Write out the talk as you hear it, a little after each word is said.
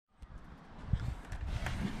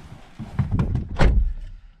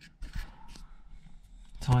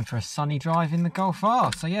Time for a sunny drive in the Golf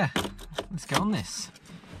R. So yeah, let's get on this.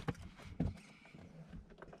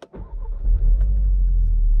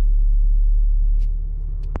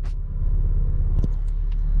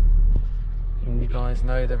 And you guys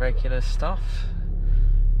know the regular stuff.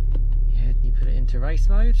 You head and you put it into race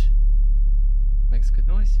mode. Makes a good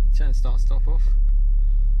noise. You turn start stop off.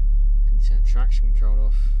 And you turn traction control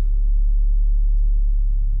off.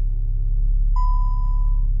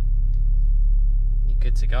 You're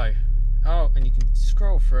good to go. Oh, and you can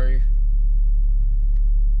scroll through.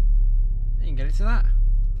 And you can get it to that.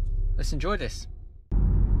 Let's enjoy this.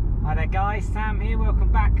 Hi there guys, Sam here.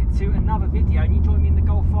 Welcome back to another video. And you join me in the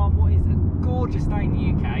Golf Farm. What is a gorgeous day in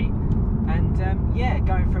the UK. And yeah,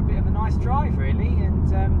 going for a bit of a nice drive really. And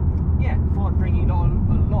yeah, thought I'd bring you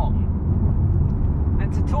along.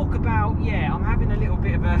 And to talk about, yeah, I'm having a little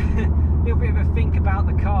bit of a think about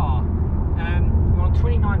the car. We're on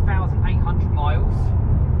 29,800 miles.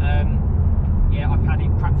 Yeah, I've had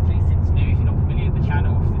it practically since new. If you're not familiar with the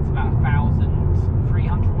channel, since about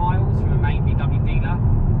 1,300 miles from a main VW dealer.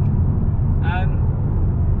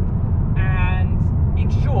 And in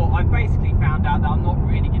short, I've basically found out that I'm not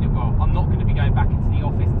really going to, well, I'm not going to be going back into the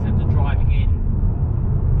office in terms of driving in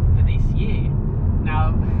for this year.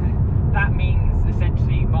 Now, that means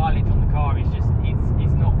essentially mileage on the car is just,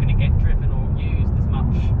 it's not going to get driven or used as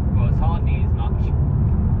much, well, it's hardly as much.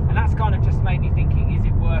 And that's kind of just made me thinking, is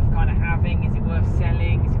it worth kind of having, is it worth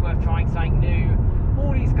selling, is it worth trying something new?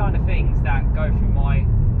 All these kind of things that go through my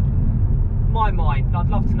mind. And I'd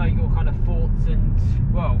love to know your kind of thoughts and,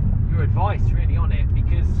 well, your advice really on it,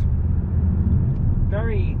 because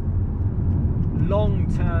very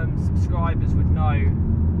long-term subscribers would know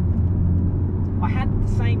I had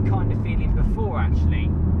the same kind of feeling before actually.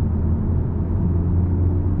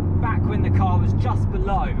 Back when the car was just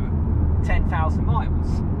below 10,000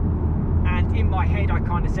 miles. And in my head I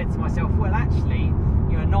kind of said to myself, well actually,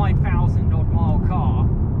 you know, a 9,000 odd mile car,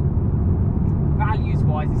 values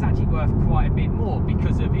wise it's actually worth quite a bit more,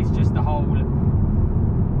 because of it's just the whole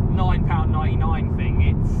 £9.99 thing.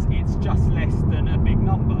 It's just less than a big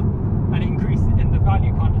number, and it increases, and the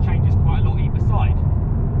value kind of changes quite a lot either side.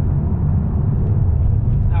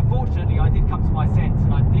 Now fortunately I did come to my sense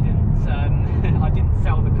and I didn't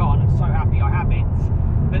sell the car, and I'm so happy I have it.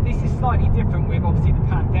 But this is slightly different with obviously the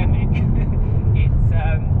pandemic. It's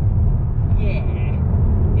yeah,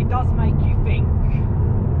 it does make you think,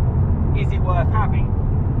 is it worth having?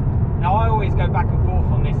 Now I always go back and forth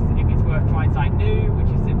on this, if it's worth trying something new, which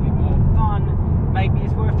is simply more fun. Maybe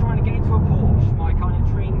it's worth trying to get into a Porsche, my kind of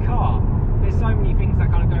dream car. There's so many things that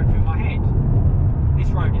kind of go through my head.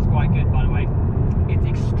 This road is quite good, by the way. It's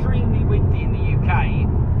extremely windy in the UK,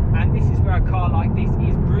 and this is where a car like this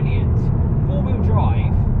is brilliant. Four-wheel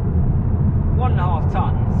drive, 1.5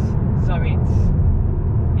 tons, so it's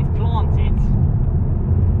planted,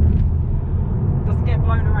 doesn't get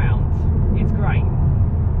blown around, it's great.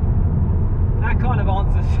 That kind of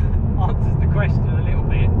answers the question a little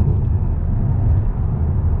bit.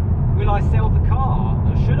 Will I sell the car,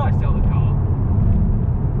 or should I sell the car?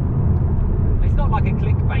 It's not like a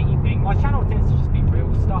clickbaity thing. My channel tends to just be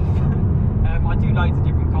real stuff. I do loads of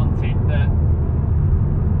different content, but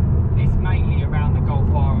it's mainly around the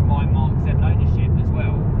Golf R and my Mk7 ownership as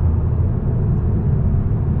well.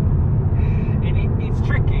 And it's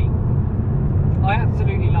tricky. I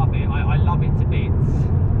absolutely love it. I love it to bits.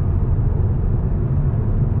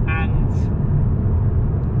 And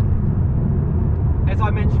as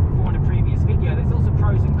I mentioned before in a previous video, there's also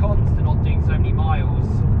pros and cons to not doing so many miles.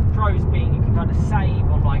 Pros being you can kind of save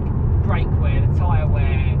on like brake wear, the tyre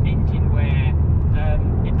wear, engine wear.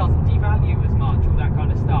 It doesn't devalue as much, all that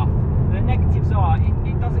kind of stuff. The negatives are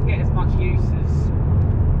it doesn't get as much use as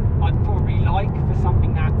I'd probably like for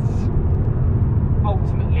something that's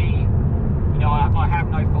ultimately, you know,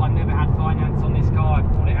 I've never had finance on this car. I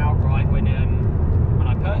bought it outright when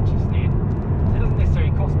I purchased it. It doesn't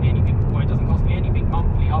necessarily cost me anything, or it doesn't cost me anything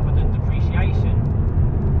monthly other than depreciation.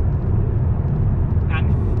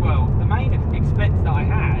 And well, the main expense that I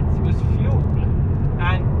had was fuel,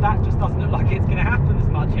 and that just doesn't look like it's going to happen as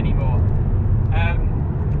much anymore.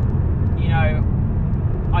 You know,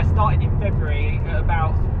 I started in February at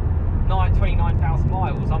about 29,000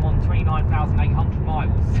 miles. I'm on 29,800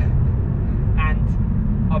 miles, and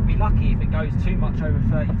I'd be lucky if it goes too much over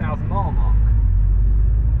 30,000 mile mark.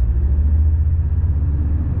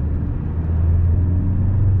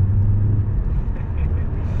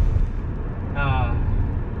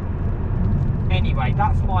 Anyway,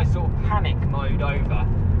 that's my sort of panic mode over.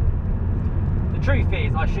 The truth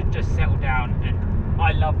is, I should just settle down, and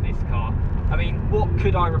I love this car. I mean, what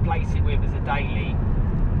could I replace it with as a daily?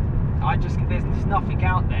 there's just nothing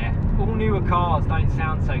out there. All newer cars don't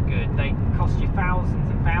sound so good. They cost you thousands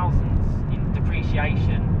and thousands in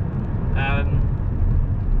depreciation.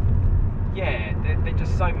 Yeah, they're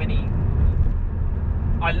just so many.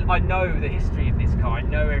 I know the history of this car. I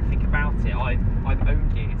know everything about it. I've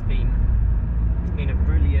owned it. It's been a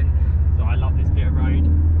brilliant. So I love this bit of road.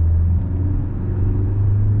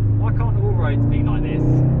 Why can't all roads be like this?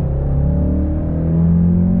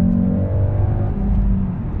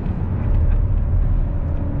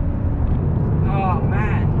 Oh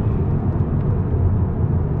man,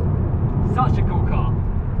 such a cool car.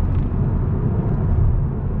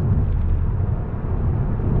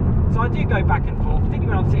 So I do go back and forth, particularly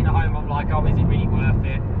when I'm sitting at home. I'm like, oh, is it really worth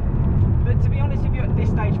it? But to be honest with you, at this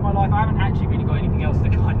stage of my life, I haven't actually really got anything else to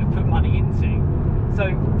kind of put money into. So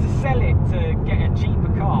to sell it to get a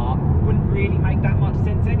cheaper car wouldn't really make that much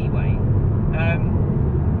sense anyway.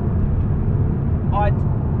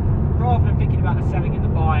 Rather than thinking about the selling and the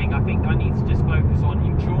buying, I think I need to just focus on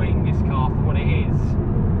enjoying this car for what it is.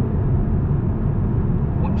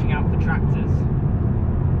 Watching out for tractors.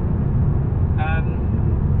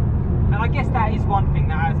 And I guess that is one thing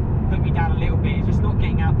that has put me down a little bit, is just not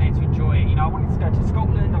getting out there to enjoy it. You know, I wanted to go to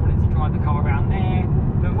Scotland, I wanted to drive the car around there,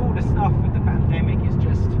 but with all the stuff with the pandemic, it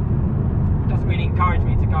doesn't really encourage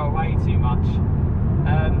me to go away too much.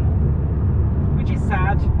 Which is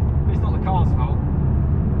sad, but it's not the car's fault.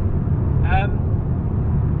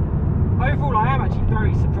 Overall, I am actually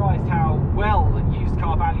very surprised how well used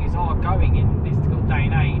car values are going in this sort of day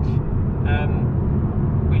and age,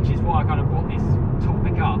 which is why I kind of brought this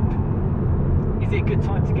topic up. Is it a good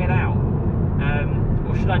time to get out?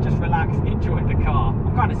 Or should I just relax and enjoy the car?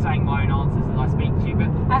 I'm kind of saying my own answers as I speak to you, but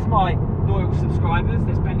as my loyal subscribers,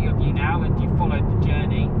 there's plenty of you now and you've followed the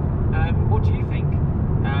journey. What do you think?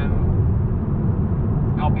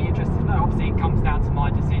 I'll be interested to know. Obviously it comes down to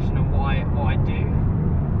my decision on what I do.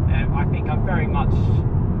 I think I'm very much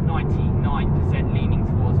 99% leaning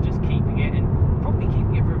towards just keeping it, and probably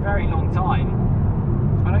keeping it for a very long time.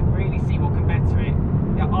 I don't really see what can better it.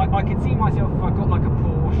 I could see myself if I got like a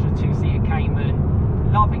Porsche, a two-seater Cayman,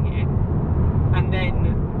 loving it, and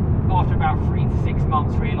then after about 3 to 6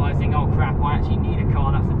 months realising, oh crap, I actually need a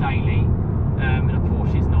car that's a daily, and a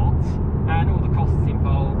Porsche is not, and all the costs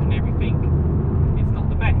involved and everything, it's not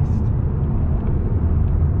the best.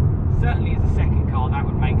 Certainly as a second car that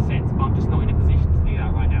would make sense, but I'm just not in a position to do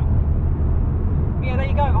that right now. But yeah, there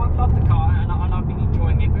you go. I've loved the car and I've been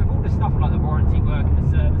enjoying it, but with all the stuff like the warranty work and the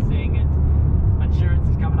servicing, and insurance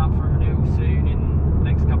is coming up for renewal soon in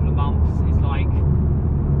the next couple of months, it's like,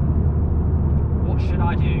 what should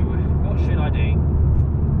I do? What should I do?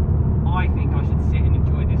 I think I should sit and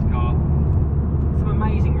enjoy this car. Some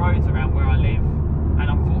amazing roads around where I live, and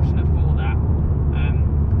I'm fortunate for that.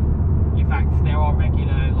 In fact, there are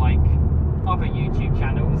regular, like, other YouTube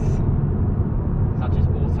channels, such as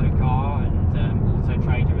Autocar and Auto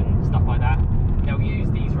Trader and stuff like that. They'll use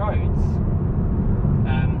these roads.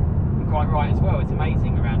 And quite right as well, it's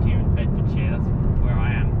amazing around here in Bedfordshire, that's where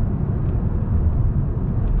I am.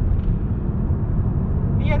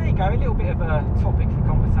 But yeah, there you go, a little bit of a topic for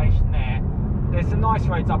conversation there. There's some nice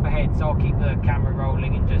roads up ahead, so I'll keep the camera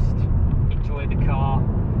rolling and just enjoy the car.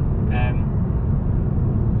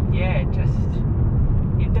 Yeah, it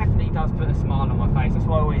definitely does put a smile on my face. That's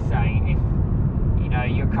what I always say. If, you know,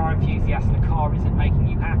 you're a car enthusiast and the car isn't making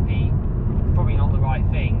you happy, it's probably not the right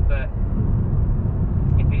thing. But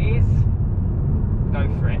if it is, go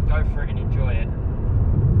for it. Go for it and enjoy it.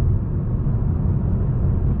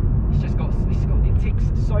 It ticks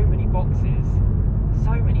so many boxes.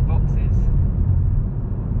 So many boxes.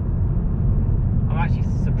 I'm actually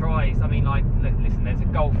surprised. I mean, like, listen, there's a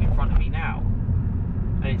Golf in front of me now.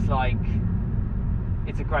 And it's like,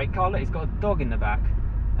 it's a great car. Look, it's got a dog in the back.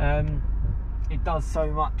 It does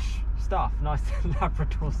so much stuff. Nice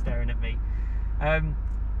Labrador staring at me. And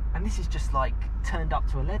this is just like turned up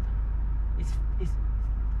to 11. It's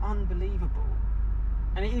unbelievable.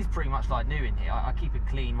 And it is pretty much like new in here. I keep it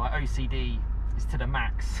clean. My OCD is to the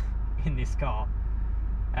max in this car.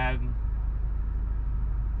 Yeah,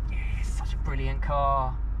 it's such a brilliant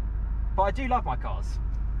car. But I do love my cars,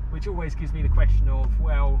 which always gives me the question of,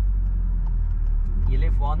 well, you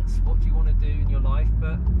live once, what do you want to do in your life?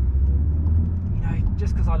 But, you know,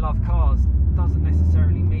 just because I love cars doesn't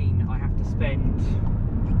necessarily mean I have to spend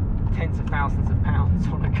tens of thousands of pounds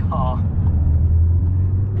on a car.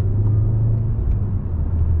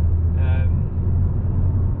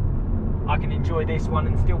 I can enjoy this one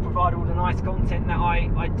and still provide all the nice content that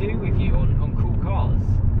I do with you on cool cars,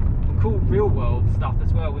 on cool real world stuff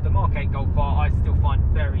as well. With the Mark 8 Golf R, I still find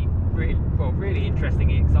really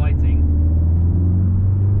interesting and exciting.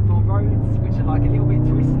 But on road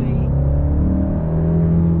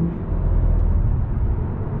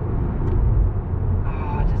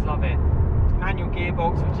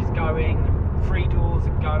going, 3 doors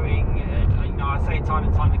are going. You know, I say it time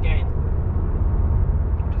and time again.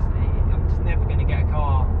 I'm just never going to get a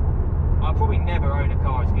car. I'll probably never own a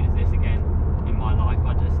car as good as this again in my life.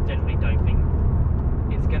 I just generally don't think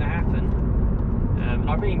it's going to happen. And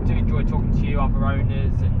I really do enjoy talking to you, other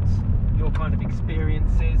owners, and your kind of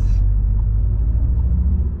experiences.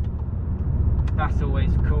 That's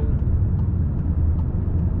always cool.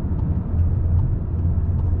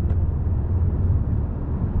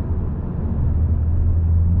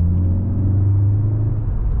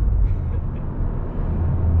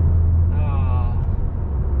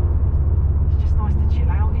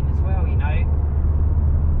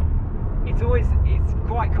 It's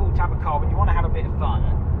quite cool to have a car when you want to have a bit of fun,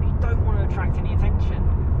 but you don't want to attract any attention.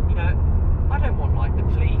 You know, I don't want like the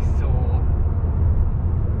police or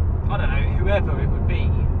I don't know, whoever it would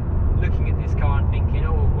be, looking at this car and thinking,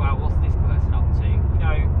 oh well, what's this person up to? You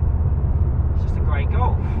know, it's just a grey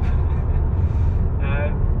Golf.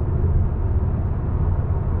 But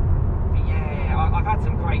yeah, I've had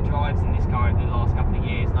some great drives in this car over the last couple of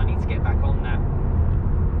years, and I need to get back on that.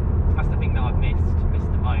 That's the thing that I've missed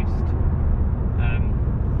the most.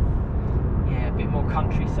 Yeah, a bit more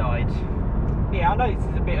countryside. Yeah, I know this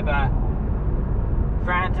is a bit of a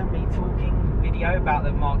random me talking video about the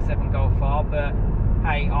Mk7 Golf R, but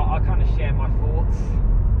hey, I kind of share my thoughts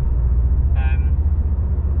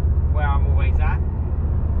where I'm always at.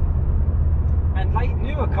 And like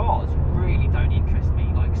newer cars really don't interest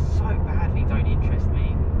me, like so badly don't interest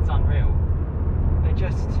me. It's unreal.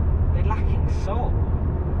 They're lacking soul.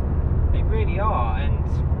 They really are, and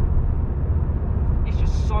it's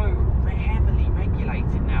just so heavily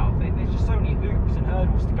regulated now. There's just so many hoops and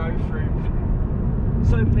hurdles to go through,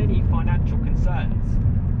 so many financial concerns,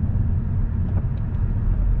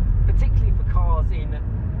 particularly for cars in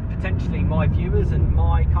potentially my viewers and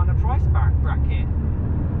my kind of price bracket.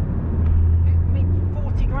 I mean,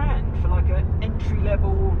 40 grand for like an entry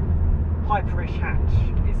level hyperish hatch.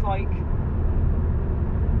 It's like,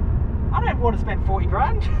 I don't want to spend 40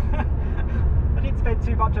 grand. I didn't spend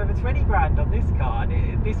too much over 20 grand on this car,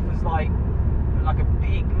 and this was like a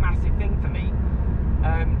big, massive thing for me.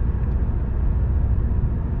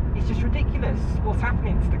 It's just ridiculous what's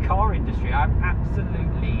happening to the car industry. I have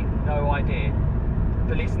absolutely no idea,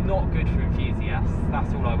 but it's not good for enthusiasts.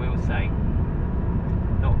 That's all I will say.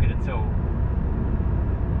 Not good at all.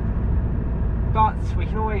 But we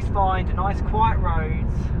can always find a nice, quiet road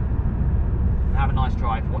and have a nice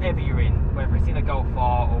drive, whatever you're in, whether it's in a Golf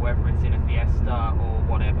R or whether it's in a Fiesta or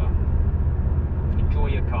whatever. Enjoy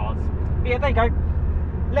your cars. But yeah, there you go.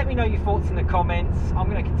 Let me know your thoughts in the comments. I'm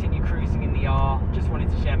going to continue cruising in the R. Just wanted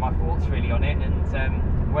to share my thoughts really on it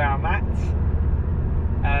and where I'm at.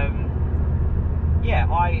 Yeah,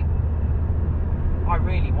 I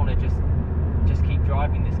really want to just keep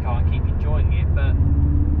driving this car and keep enjoying it, but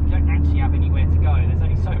you don't actually have anywhere to go. There's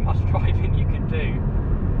only so much driving you can do.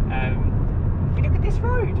 Look at this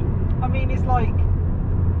road. I mean, it's like,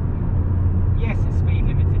 yes, it's speed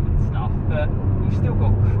limited and stuff, but you've still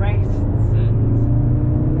got crests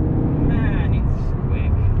and man, it's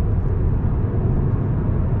quick.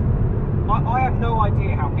 I have no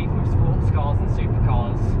idea how people with sports cars and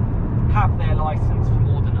supercars have their license for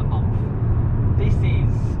more than a month. This is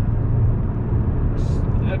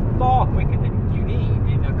far quicker than you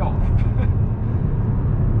need in a Golf.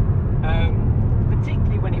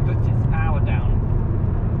 Particularly when it puts its power down.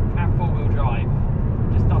 That four-wheel drive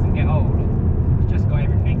just doesn't get old. It's just got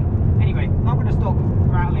everything. Anyway, I'm going to stop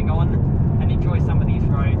rattling on and enjoy some of these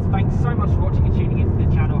roads. Thanks so much for watching and tuning into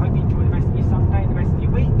the channel. Hope you enjoy the rest of your Sunday and the rest of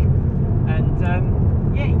your week. And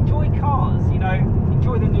yeah, enjoy cars. You know,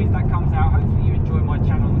 enjoy the news that comes out. Hopefully you enjoy my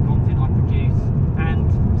channel and the content I produce. And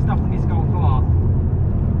stuff on this Golf R,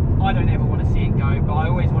 I don't ever want to see it go, but I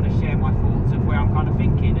always want to share my thoughts of where I'm kind of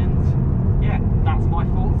thinking, and yeah, that's my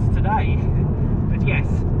thoughts today. But yes,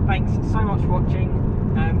 thanks so much for watching.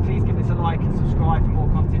 Please give this a like and subscribe for more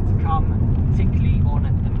content to come, particularly on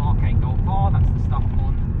the Mk8 Golf R. That's the stuff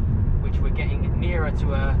on which we're getting nearer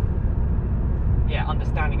to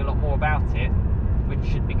understanding a lot more about it, which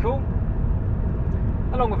should be cool,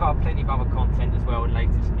 along with our plenty of other content as well and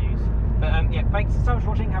latest news. But yeah, thanks so much for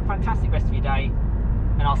watching. Have a fantastic rest of your day,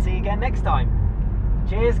 and I'll see you again next time.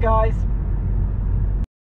 Cheers, guys.